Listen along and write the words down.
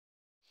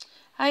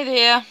Hi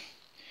there,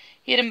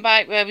 here I'm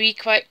back with a wee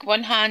quick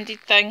one-handed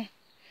thing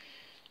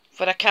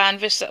for a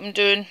canvas that I'm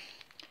doing.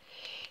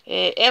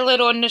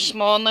 Earlier on this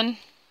morning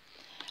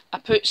I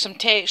put some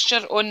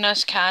texture on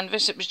this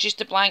canvas. It was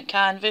just a blank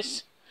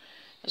canvas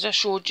as I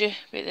showed you,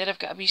 but there I've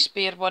got a wee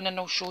spare one and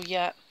I'll show you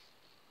it.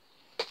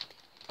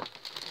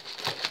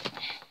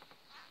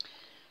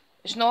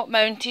 It's not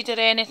mounted or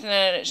anything,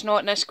 and it's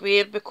not in a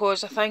square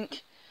because I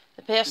think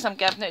the person I'm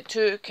giving it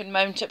to can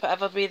mount it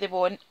whatever way they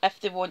want.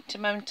 If they want to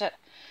mount it,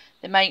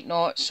 they might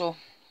not, so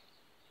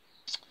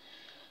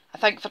I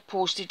think for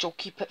postage I'll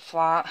keep it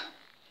flat.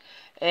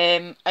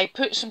 I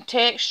put some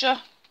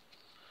texture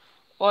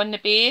on the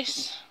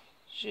base.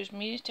 Excuse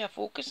me to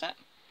focus it.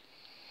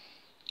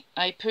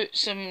 I put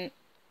some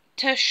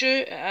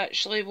tissue. It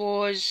actually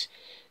was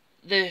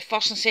the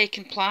first and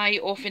second ply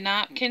off the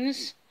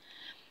napkins.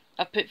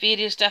 I put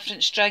various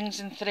different strings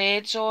and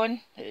threads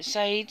on at the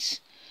sides.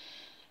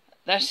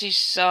 This is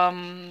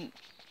some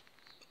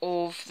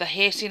of the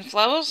hessian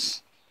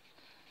flowers.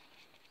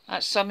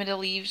 That's some of the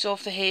leaves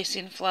of the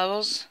hessian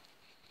flowers.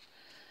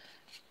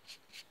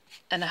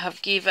 And I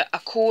have gave it a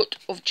coat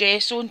of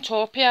gesso on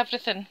top of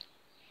everything.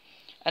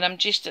 And I'm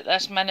just at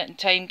this minute in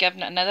time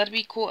giving it another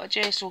wee coat of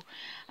gesso.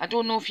 I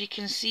don't know if you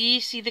can see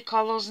the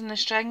colours in the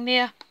string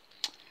there.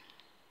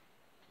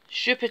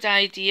 Stupid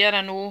idea, I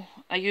know.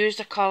 I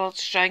used a coloured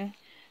string,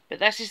 but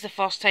this is the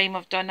first time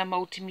I've done a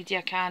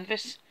multimedia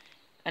canvas,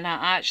 and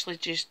I actually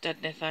just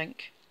didn't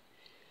think.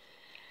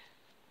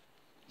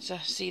 So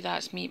see,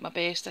 that's me at my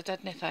best. I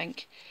didn't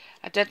think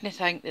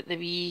that the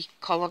wee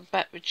coloured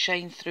bit would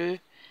shine through.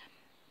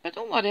 But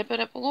don't worry about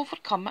it, we'll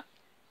overcome it.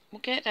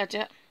 We'll get rid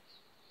of it.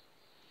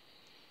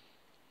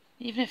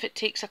 Even if it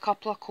takes a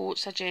couple of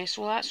coats of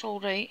gesso, that's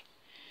alright.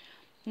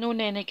 No in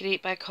any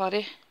great big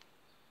hurry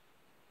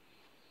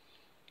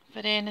for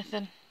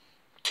anything.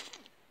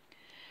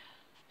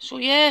 So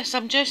yes,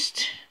 I'm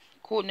just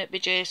coating it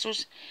with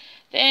gessos.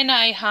 Then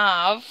I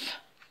have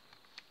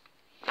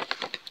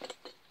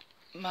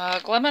my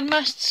glimmer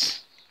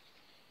mists.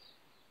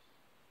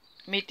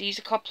 Made these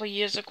a couple of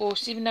years ago.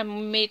 See when I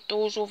made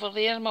those over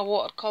there, my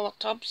watercolour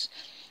tubs.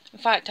 In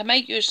fact, I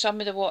might use some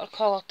of the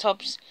watercolour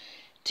tubs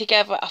to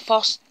give it a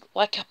first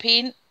lick of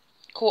paint,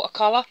 coat of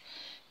colour.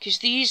 Because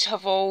these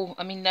have all,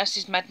 I mean, this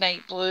is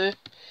midnight blue.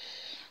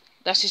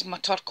 This is my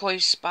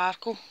turquoise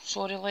sparkle.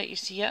 Sorry, let you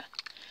see it.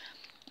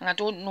 And I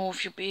don't know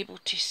if you'll be able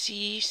to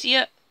see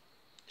it.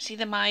 See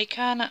the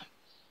mica in it?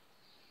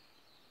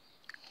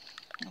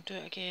 I'll do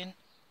it again.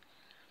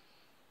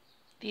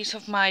 These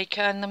have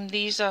mica in them.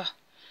 These are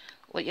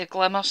like your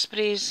glimmer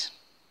sprays.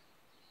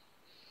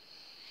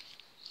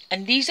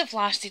 And these have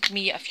lasted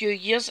me a few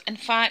years. In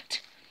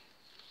fact,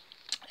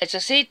 as I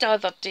said the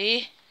other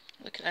day,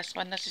 look at this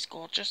one, this is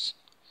gorgeous.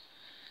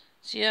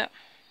 See it?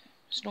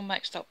 It's not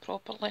mixed up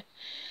properly.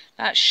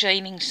 That's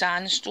shining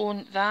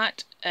sandstone.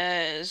 That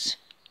is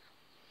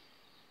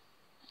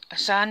a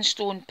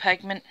sandstone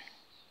pigment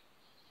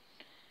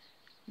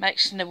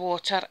mixed in the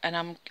water,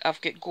 and I've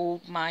got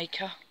gold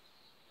mica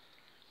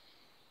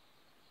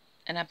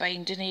and a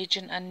binding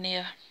agent in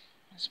there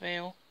as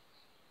well.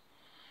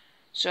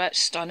 So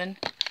it's stunning.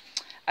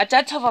 I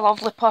did have a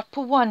lovely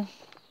purple one,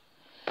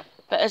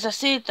 but as I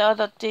said the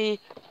other day,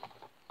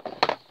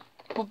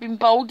 we've been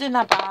building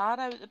a bar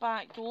out the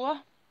back door.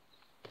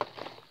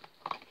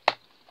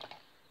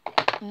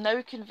 I'm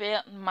now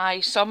converting my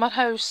summer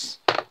house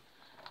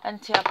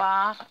into a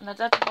bar, and I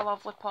did have a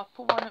lovely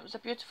purple one. It was a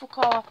beautiful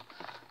colour,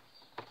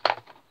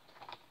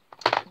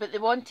 but they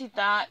wanted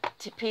that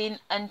to paint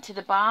into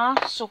the bar,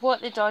 so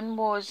what they done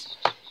was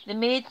they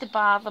made the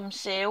bar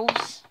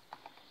themselves,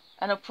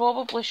 and I'll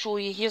probably show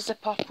you. Here's the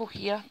purple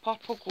here,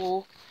 Purple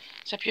Glow.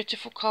 It's a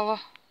beautiful colour.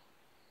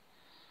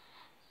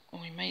 Oh,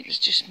 it's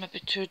just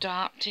maybe too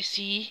dark to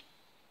see.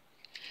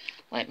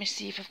 Let me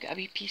see if I've got a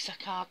wee piece of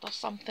card or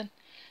something.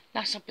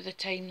 This'll be the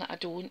time that I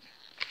don't.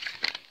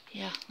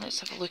 Here, let's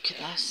have a look at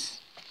this.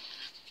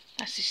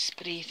 This is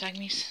spray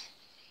thingies.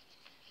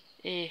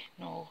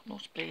 No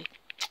spray.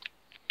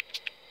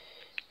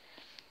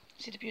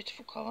 See the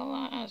beautiful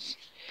colour that is?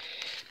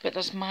 But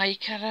there's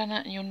mica in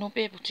it, and you'll not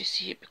be able to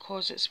see it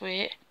because it's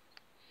wet.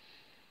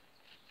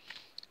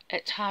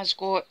 It has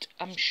got,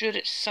 I'm sure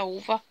it's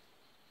silver.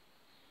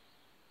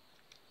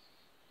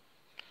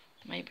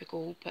 It might be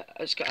gold, but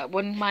it's got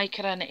one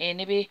mica in it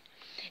anyway.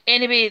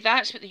 Anyway,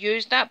 that's what they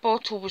used. That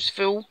bottle was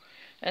full,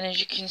 and as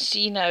you can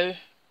see now,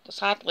 there's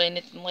hardly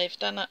anything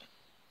left in it.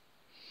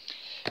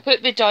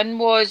 What we done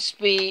was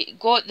we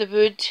got the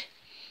wood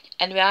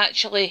and we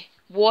actually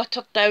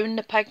watered down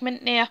the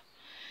pigment there,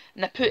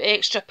 and I put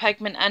extra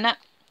pigment in it,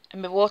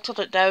 and we watered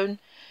it down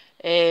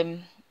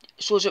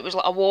so it was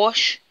like a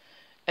wash,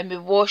 and we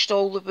washed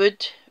all the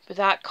wood with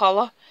that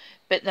colour,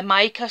 but the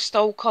mica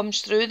still comes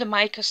through, the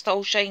mica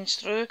still shines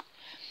through.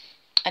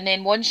 And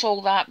then once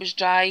all that was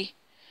dry,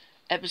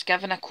 it was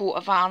given a coat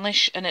of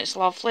varnish, and it's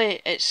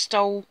lovely. It's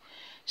still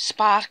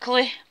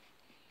sparkly.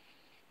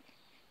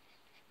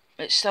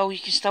 It's still, you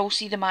can still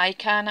see the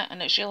mica in it,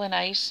 and it's really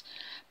nice.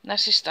 And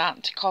this is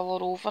starting to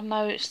colour over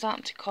now. It's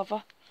starting to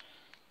cover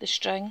the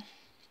string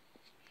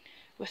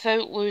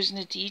without losing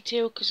the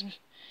detail, because I'm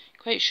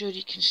quite sure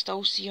you can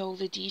still see all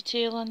the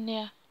detail in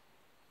there.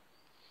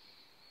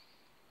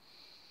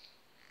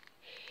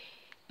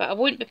 But I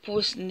won't be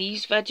posting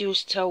these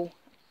videos till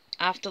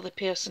after the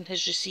person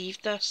has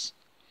received this.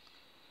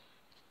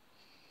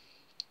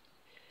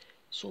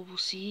 So we'll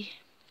see.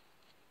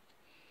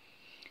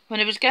 When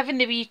I was given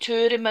the wee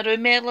tour in my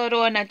room earlier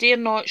on, I dare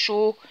not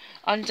show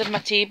under my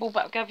table,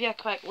 but I'll give you a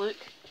quick look.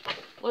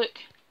 Look,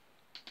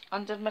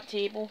 under my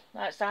table,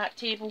 that's that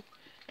table.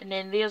 And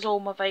then there's all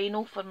my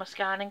vinyl for my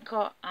scanning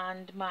cut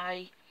and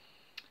my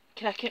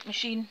Cricut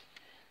machine.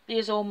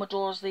 There's all my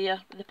drawers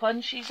there, the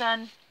punches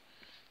in.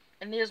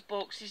 And there's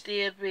boxes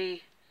there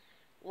with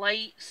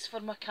lights for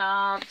my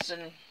cards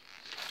and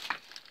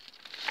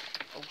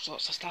all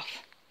sorts of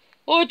stuff.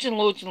 Loads and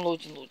loads and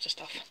loads and loads of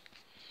stuff.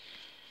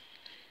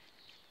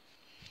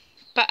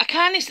 But I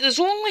can't, there's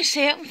only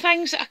certain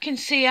things that I can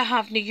say I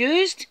haven't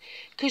used,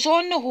 because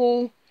on the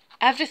whole,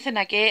 everything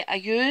I get I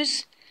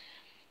use.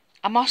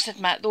 I must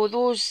admit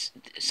though,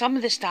 some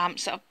of the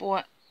stamps that I've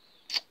bought,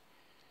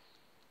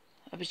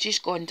 I was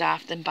just going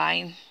daft and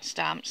buying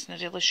stamps, and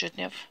I really shouldn't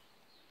have.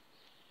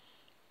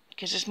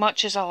 Because as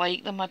much as I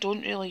like them, I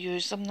don't really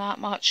use them that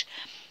much.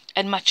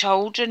 And my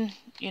children,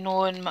 you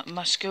know, in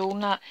my school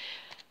and that,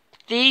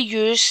 they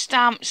use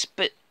stamps,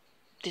 but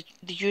they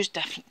use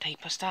different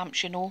type of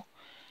stamps, you know.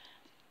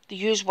 They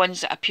use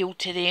ones that appeal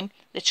to them.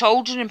 The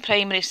children in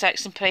primary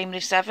 6 and primary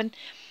 7,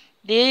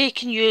 they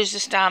can use the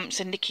stamps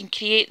and they can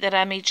create their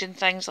image and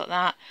things like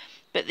that.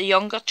 But the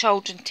younger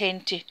children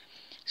tend to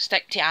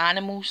stick to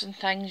animals and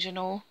things, you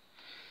know.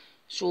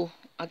 So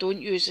I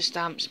don't use the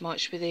stamps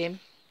much with them.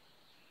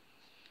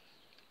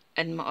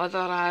 And my other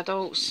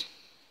adults,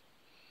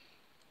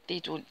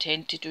 they don't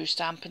tend to do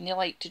stamping. They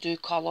like to do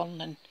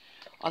colouring and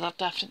other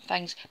different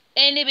things.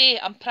 Anyway,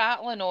 I'm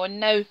prattling on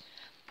now.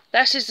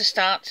 This is the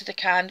start to the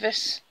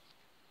canvas.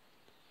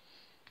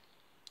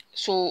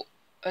 So,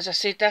 as I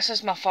said, this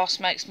is my first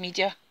mixed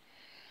media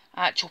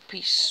actual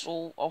piece,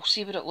 so I'll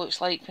see what it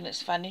looks like when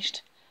it's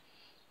finished.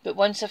 But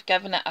once I've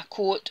given it a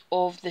coat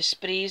of the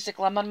sprays, the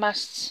glimmer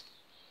mists,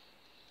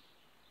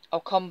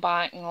 I'll come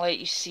back and let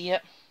you see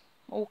it.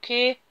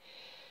 Okay?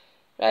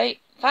 Right,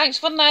 thanks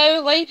for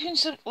now. Like and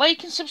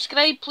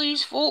subscribe,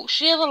 please, folks.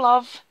 Share the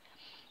love.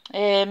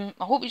 I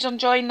hope you're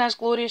enjoying this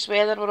glorious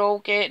weather we're all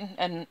getting,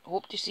 and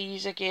hope to see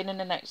you again in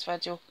the next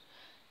video.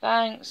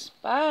 Thanks.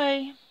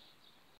 Bye.